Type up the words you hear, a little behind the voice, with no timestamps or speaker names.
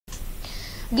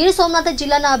ગીર સોમનાથ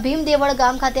જિલ્લાના ભીમદેવળ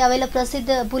ગામ ખાતે આવેલ પ્રસિદ્ધ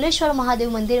ભુલેશ્વર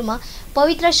મહાદેવ મંદિરમાં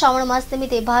પવિત્ર શ્રાવણ માસ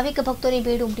નિમિત્તે ભાવિક ભક્તોની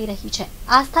ભીડ ઉમટી રહી છે।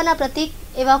 આસ્થાના પ્રતીક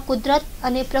એવા કુદરત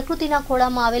અને પ્રકૃતિના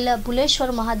ખોળામાં આવેલ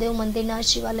ભુલેશ્વર મહાદેવ મંદિરના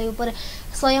શિવાલય ઉપર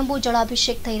સ્વયંભૂ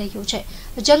જળાભિષેક થઈ રહ્યો છે।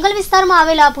 જંગલ વિસ્તારમાં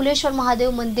આવેલા ભુલેશ્વર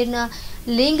મહાદેવ મંદિરના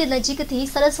લિંગ નજીકથી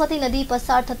સરસ્વતી નદી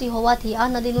પસાર થતી હોવાથી આ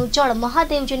નદીનું જળ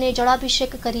મહાદેવજીને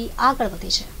જળાભિષેક કરી આગળ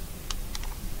વધે છે।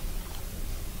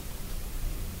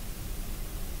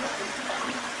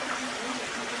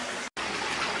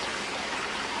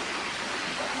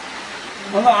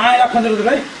 आया खंजर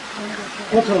भाई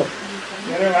ओछो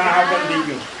अरे वाह आगर दी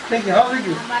गयो thank you how thank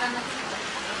you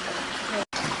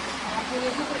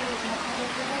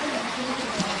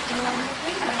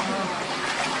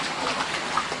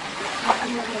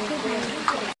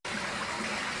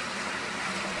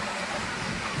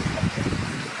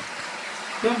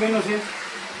क्यों बेनो से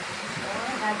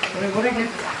अरे बोले के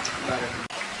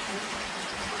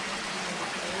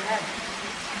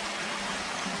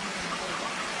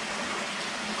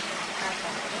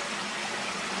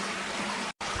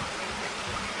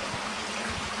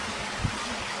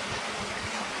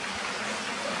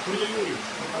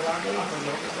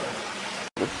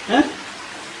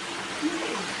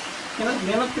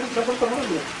मेहनत कर सपोर्ट करो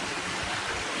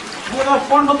ना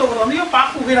फोन मत करो नहीं पाक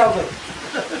को गिराओ कर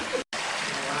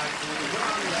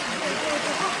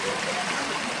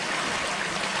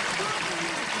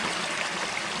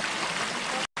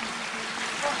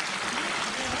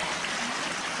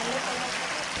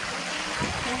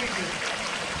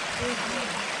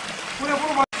पूरे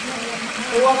पूरे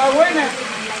वो अगर वही ना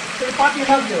तो पार्टी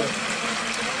भाग दो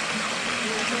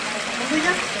ठीक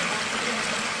है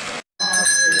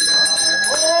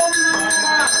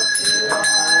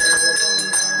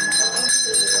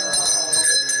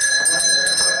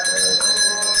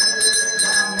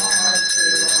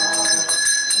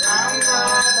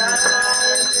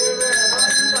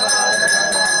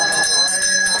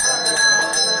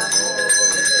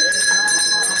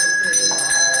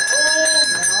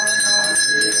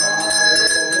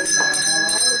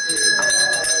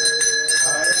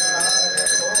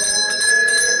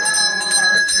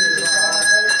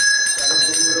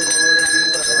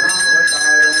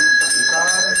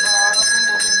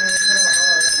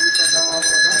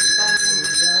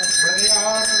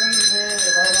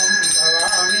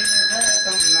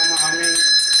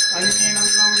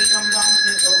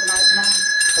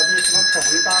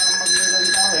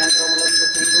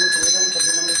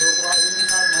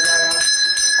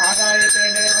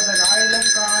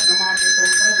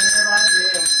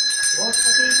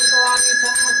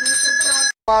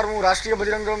राष्ट्रीय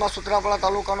बजरंग दल में सूत्रापाड़ा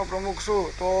तालुकानो प्रमुख छूँ।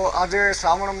 तो आज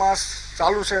श्रावण मास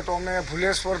चालू है तो अमे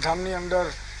भुलेश्वर धामनी अंदर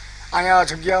अहींया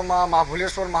जग्यामां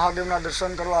महाभुलेश्वर महादेवना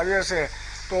दर्शन करवा आव्या छे।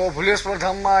 तो भुलेश्वर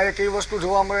धाम में एक एवी वस्तु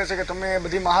जोवा मळे छे के तमे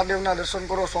बधी महादेवना दर्शन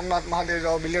करो, सोमनाथ महादेव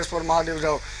जाओ, बिलेश्वर महादेव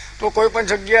जाओ, तो कोईपण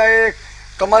जग्याए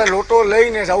तमारे लोटो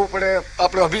लईने जवुं पड़े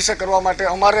आपणे अभिषेक करवा माटे।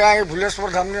 अमारे अहीं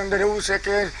भुलेश्वर धामनी अंदर एवुं छे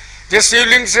के जे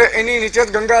शिवलिंग है एनी नीचे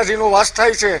गंगाजीनो वास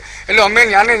थाय छे एटले अमे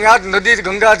न्याने न्या नदी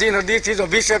गंगाजी नदीथी ज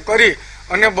अभिषेक करी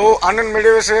अने बहु आनंद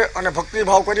मेळवे छे अने भक्ति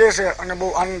भाव करीए छे अने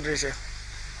बहु आनंद रहे छे।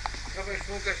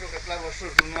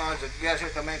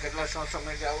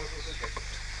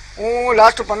 हूँ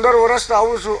लास्ट 15 वर्ष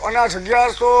आऊँ छूँ अने आ जग्या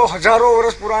तो हजारों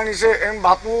वर्ष पुरानी है। एम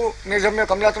बापू ने जब मैं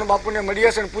कमलाचंद बापू ने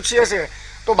मळीए छे पूछीए छे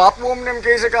तो बापू अमने एम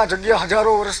कहे छे के आ जग्या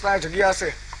हजारों वर्ष आ जग्या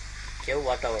छे। केवुं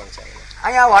वातावरण छे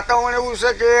अहींया वातावरण एवुं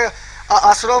छे के आ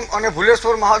आश्रम अने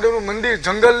भुलेश्वर महादेवनुं मंदिर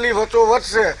जंगलनी वच्चोवच्च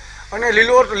छे अने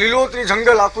લીલોતરી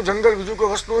जंगल आखुं जंगल बीजुं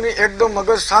कोई वस्तु नहीं एकदम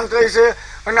मगज शांत रहे छे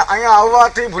अने अहींया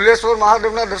आववाथी भुलेश्वर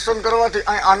महादेवना दर्शन करवाथी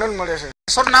अहीं आनंद मळे छे।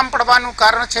 भुलेश्वर नाम पड़वानुं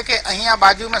कारण छे के अहींया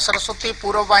बाजू में सरस्वती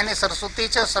पूर्वबाईनी सरस्वती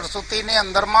छे। सरस्वतीनी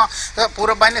अंदरमां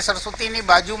पूर्वबाईनी सरस्वतीनी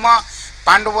बाजुमां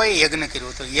पांडवोए यज्ञ कर्यो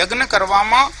हतो। यज्ञ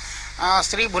करवामां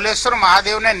श्री भुलेश्वर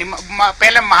महादेवने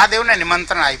पहले महादेवने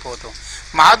निमंत्रण आप्युं हतुं।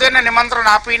 महादेव ने निमंत्रण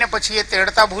आपीने पछी ए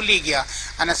तेड़ता भूली गया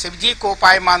अने शिवजी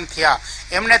कोपायमान थया।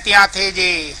 एमने त्यांथी जे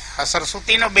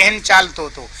सरस्वतीनो बहन चालतो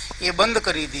तो ए बंद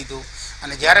करी दीधुं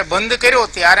अने ज्यारे बंद कर्यो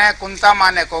त्यारे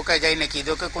कुंतामाने कोके जईने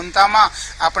कीधुं के कुंतामा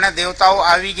आपणे देवताओ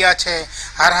आवी गया छे।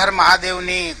 हर हर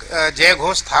महादेवनी जय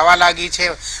घोष थवा लागी छे।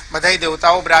 बधाई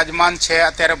देवताओ विराजमान छे।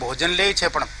 अत्यारे भोजन ले छे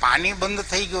पण पाणी बंद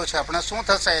थई गयो छे। आपणे शुं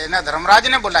थशे? एना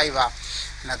धर्मराजने बोलाव्या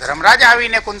धर्मराज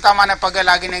आवीने कुंतामाने पगे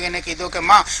लागीने एने कीधुं के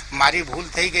मां मारी भूल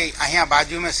थई गई। अहींया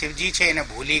बाजू में शिवजी छे एने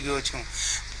भूली गयो छुं।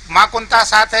 मां कुंता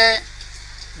साथे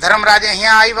धर्मराज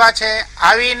अहींया आव्या छे।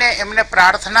 आवीने एमने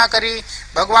प्रार्थना करी।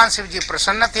 भगवान शिवजी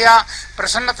प्रसन्न थया।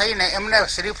 प्रसन्न थईने एमने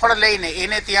श्रीफळ लईने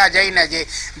एने त्यां जईने जे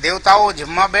देवताओ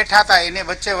जमवा बैठा था एने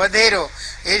वच्चे वधेर्यो।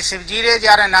 ए शिवजीए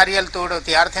ज्यारे नारियल तोड्यो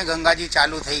त्यारथी गंगाजी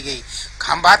चालू थई गई।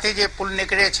 ખાંભાથી જે પુલ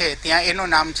નીકળે છે ત્યાં એનું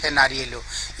નામ છે નારિયેલો.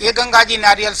 એ ગંગાજી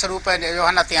નારિયેલ સ્વરૂપે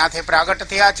જોવાના ત્યાંથી પ્રાગટ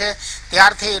થયા છે.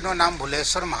 ત્યારથી એનું નામ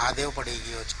ભુલેશ્વર મહાદેવ પડી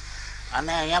ગયો છે.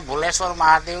 અને અહીંયા ભુલેશ્વર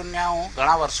મહાદેવને હું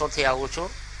ઘણા વર્ષોથી આવું છું.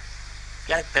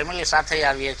 ક્યારેક ફેમિલી સાથે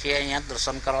આવીએ છીએ અહીંયા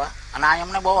દર્શન કરવા, અને આ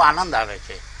અમને બહુ આનંદ આવે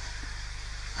છે.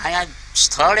 અહીંયા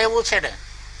સ્થળ એવું છે ને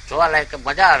જોવાલાયક,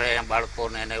 મજા આવે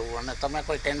બાળકોને ને એવું. અને તમે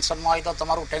કોઈ ટેન્શનમાં હોય તો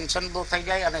તમારું ટેન્શન દૂર થઈ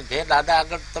જાય, અને જે દાદા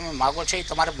આગળ તમે માગો છો એ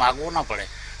તમારે માગવું ન પડે,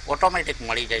 ઓટોમેટિક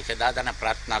મળી જાય છે. દાદાને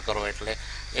પ્રાર્થના કરો એટલે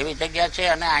એવી જગ્યા છે.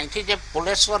 અને અહીંથી જે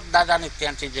ભુલેશ્વર દાદાની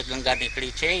ત્યાંથી જે ગંગા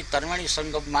નીકળી છે એ ત્રિવેણી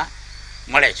સંગમમાં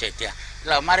મળે છે ત્યાં.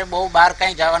 એટલે અમારે બહુ બહાર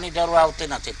કાંઈ જવાની જરૂર આવતી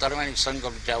નથી. ત્રિવેણી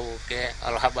સંગમ જવું કે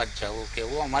અલ્હાબાદ જવું કે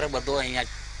એવું અમારે બધું અહીંયા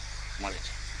જ મળે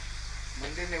છે.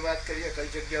 મંદિરની વાત કરીએ, કઈ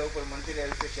જગ્યા ઉપર મંદિર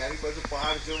આવ્યું છે? ચારે બાજુ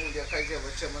પહાડ જેવું દેખાય છે,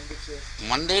 વચ્ચે મંદિર છે.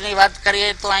 મંદિરની વાત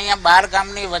કરીએ તો અહીંયા 12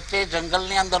 ગામની વચ્ચે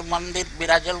જંગલની અંદર મંદિર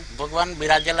ભગવાન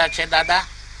બિરાજેલા છે દાદા.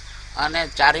 અને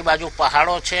ચારે બાજુ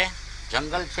પહાડો છે,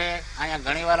 જંગલ છે. અહીંયા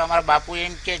ઘણીવાર અમારા બાપુ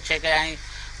એમ કહે છે કે અહીં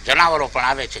જનાવરો પણ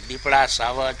આવે છે, દીપડા,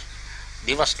 સાવજ.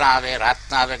 દિવસના આવે,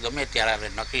 રાતના આવે, ગમે ત્યારે આવે,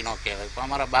 નક્કી ન કહેવાય. પણ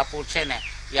અમારા બાપુ છે ને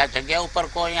એ આ જગ્યા ઉપર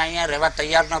કોઈ અહીંયા રહેવા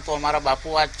તૈયાર નહોતું. અમારા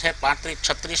બાપુ આજ છે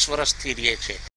 35-36 વર્ષથી રહે છે.